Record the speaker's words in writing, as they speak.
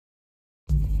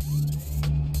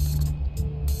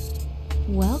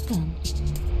Welcome.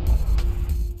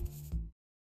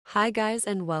 Hi guys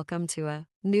and welcome to a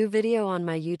new video on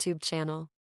my YouTube channel.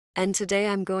 And today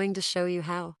I'm going to show you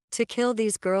how to kill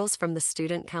these girls from the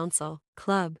Student Council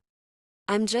Club.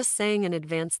 I'm just saying in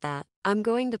advance that I'm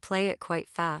going to play it quite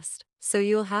fast, so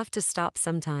you'll have to stop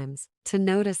sometimes to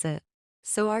notice it.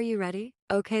 So are you ready?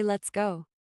 Okay, let's go.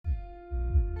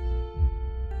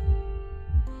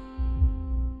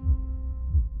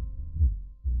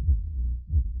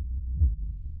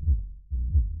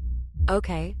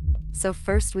 Okay, so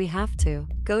first we have to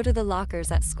go to the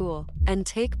lockers at school and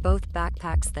take both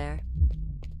backpacks there.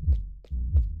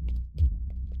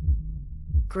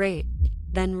 Great.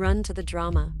 Then run to the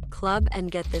drama club and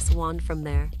get this wand from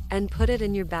there and put it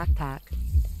in your backpack.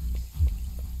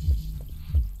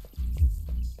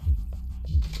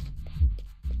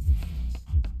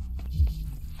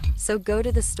 So go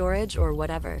to the storage or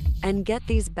whatever and get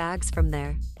these bags from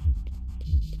there.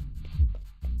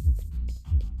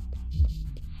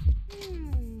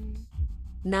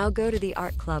 Now go to the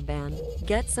art club and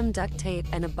get some duct tape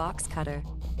and a box cutter.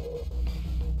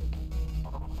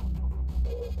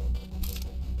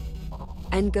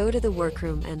 And go to the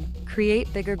workroom and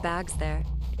create bigger bags there.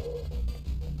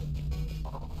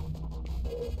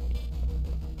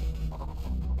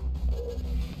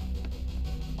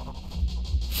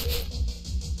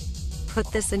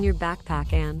 Put this in your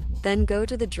backpack and then go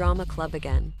to the drama club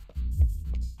again.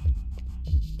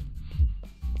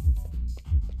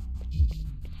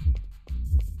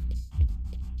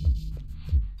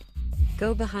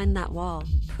 Go behind that wall,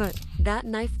 put that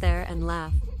knife there and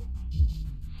laugh.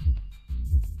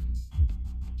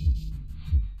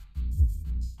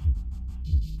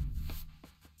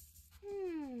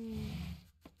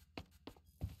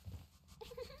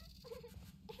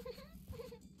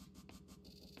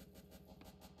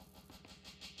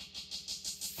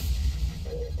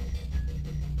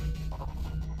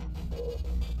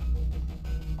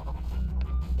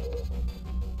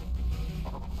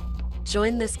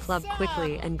 Join this club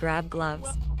quickly and grab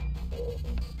gloves.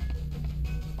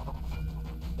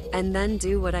 And then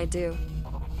do what I do.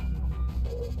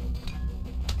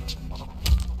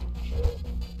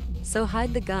 So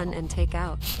hide the gun and take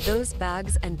out those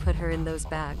bags and put her in those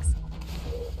bags.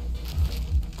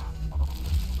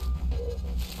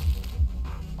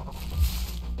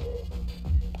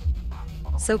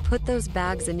 So put those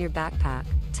bags in your backpack.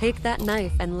 Take that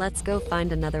knife and let's go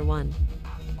find another one.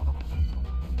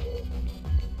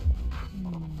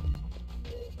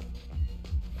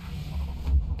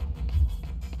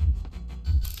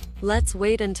 Let's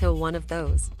wait until one of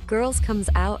those girls comes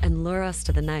out and lure us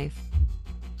to the knife.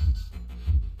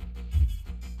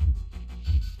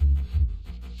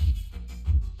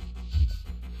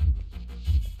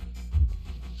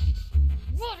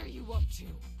 What are you up to?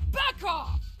 Back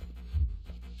off!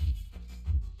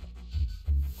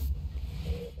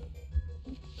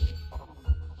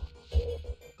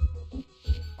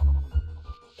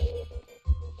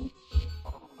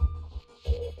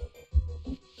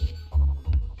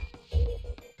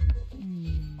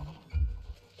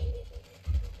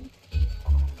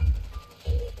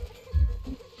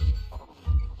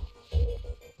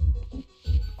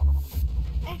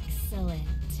 Excellent.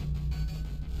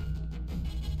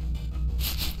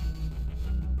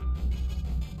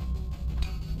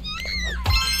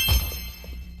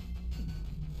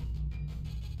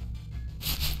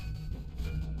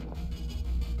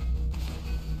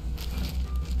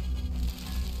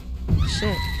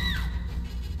 Shit.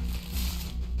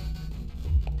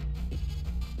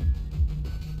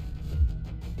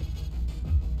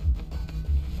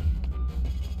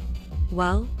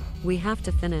 Well, we have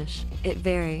to finish it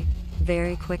very,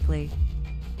 very quickly.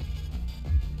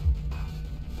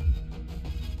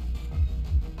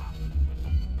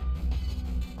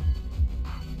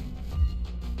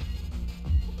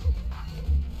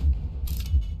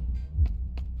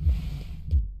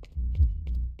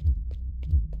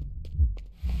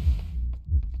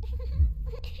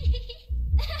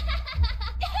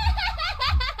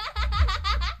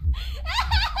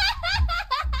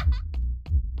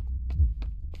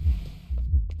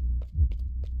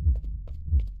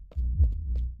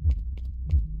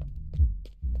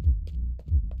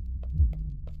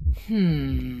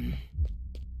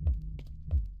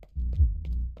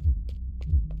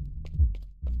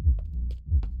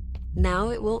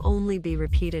 Now it will only be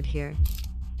repeated here.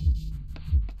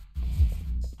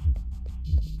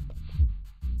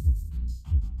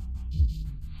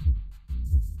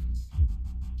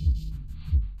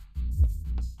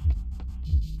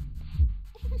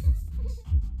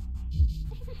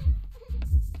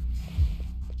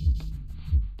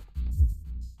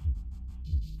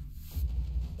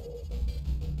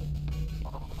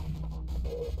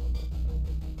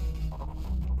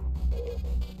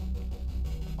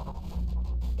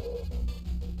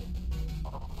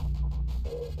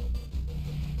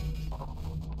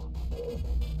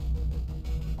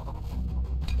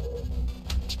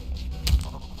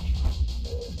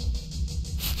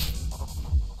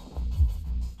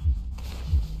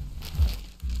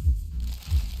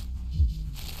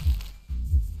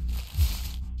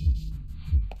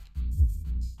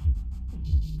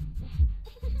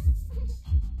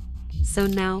 So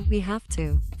now we have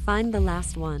to find the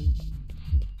last one.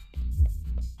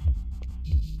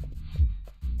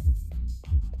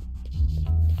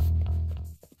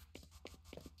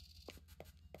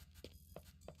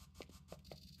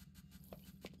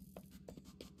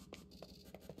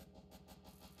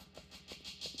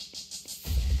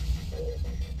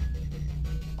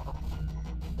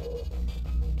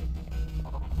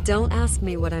 Don't ask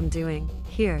me what I'm doing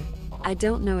here. I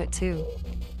don't know it too.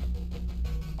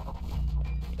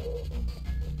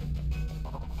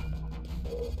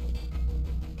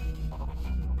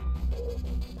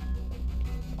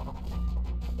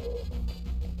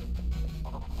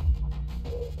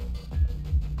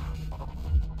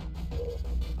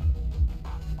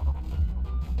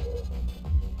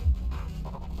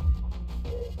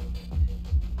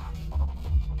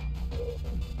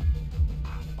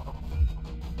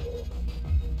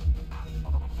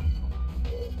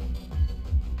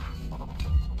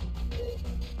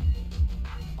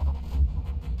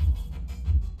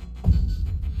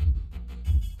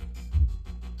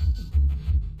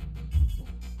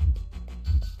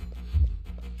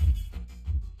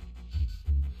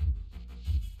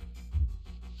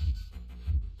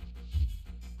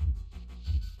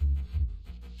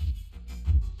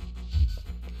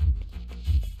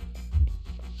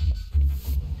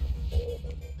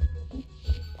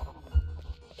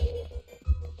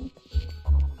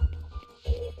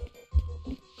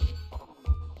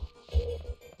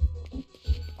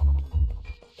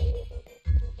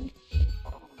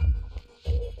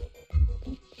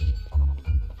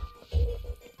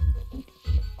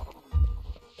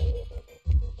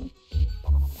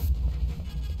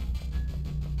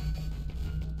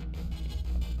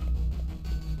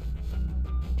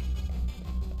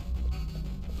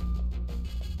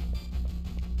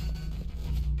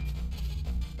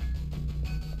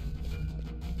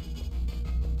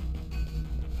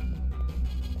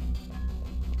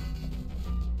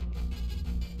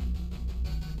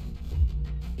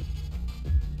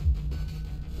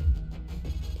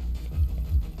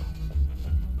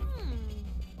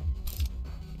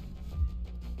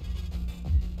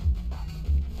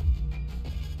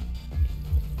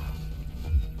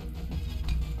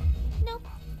 Nope.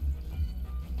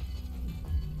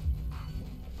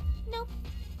 Nope.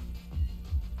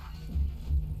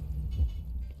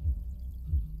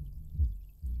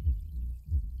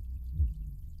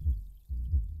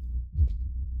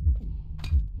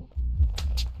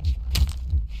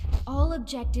 All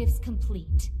objectives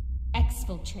complete.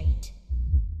 Exfiltrate.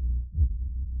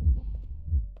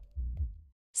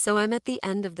 So I'm at the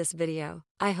end of this video.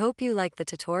 I hope you like the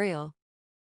tutorial.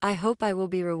 I hope I will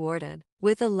be rewarded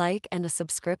with a like and a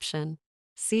subscription.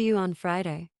 See you on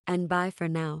Friday, and bye for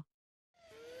now.